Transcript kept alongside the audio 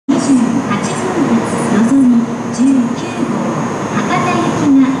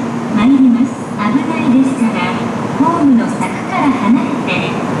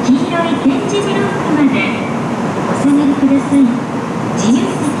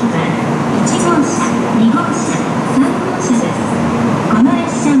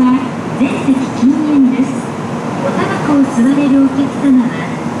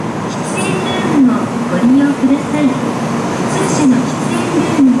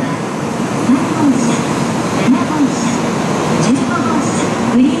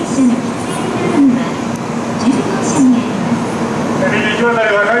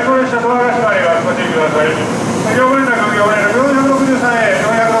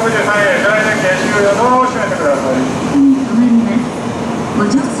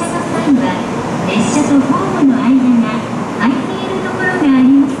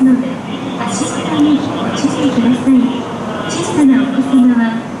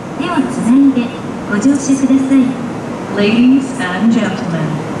ご乗車ください。 Ladies and gentlemen,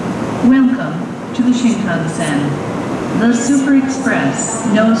 welcome to the Shinkansen, the Super Express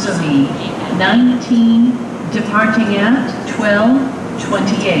Nozomi 19, departing at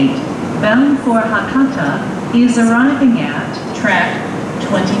 12:28, bound for Hakata, is arriving at track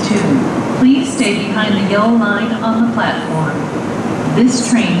 22. Please stay behind the yellow line on the platform.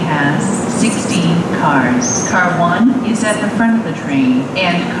 This train has 16 cars. Car 1 is at the front of the train,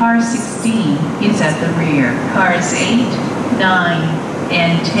 and car 16 is at the rear. Cars 8, 9,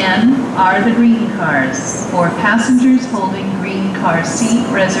 and 10 are the green cars for passengers holding green car seat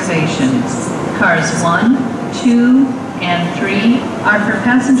reservations. Cars 1, 2, and 3 are for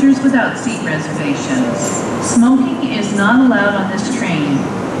passengers without seat reservations. Smoking is not allowed on this train,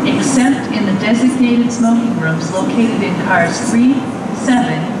 except in the designated smoking rooms located in cars 3,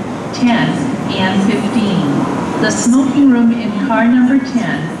 7, 10, and 15. The smoking room in car number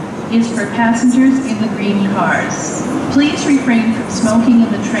 10 is for passengers in the green cars. Please refrain from smoking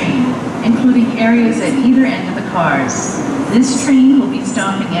in the train, including areas at either end of the cars. This train will be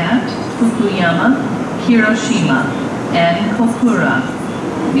stopping at Fukuyama, Hiroshima, and Kokura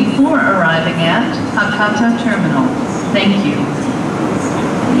before arriving at Hakata Terminal. Thank you.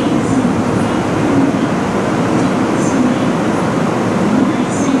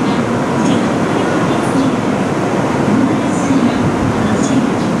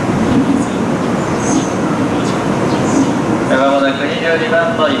 22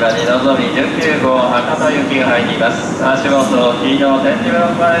番乗り場にのぞみ19号博多行きが入ります。足元黄色点字ブロッ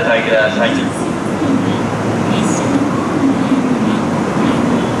クまでお待ちください。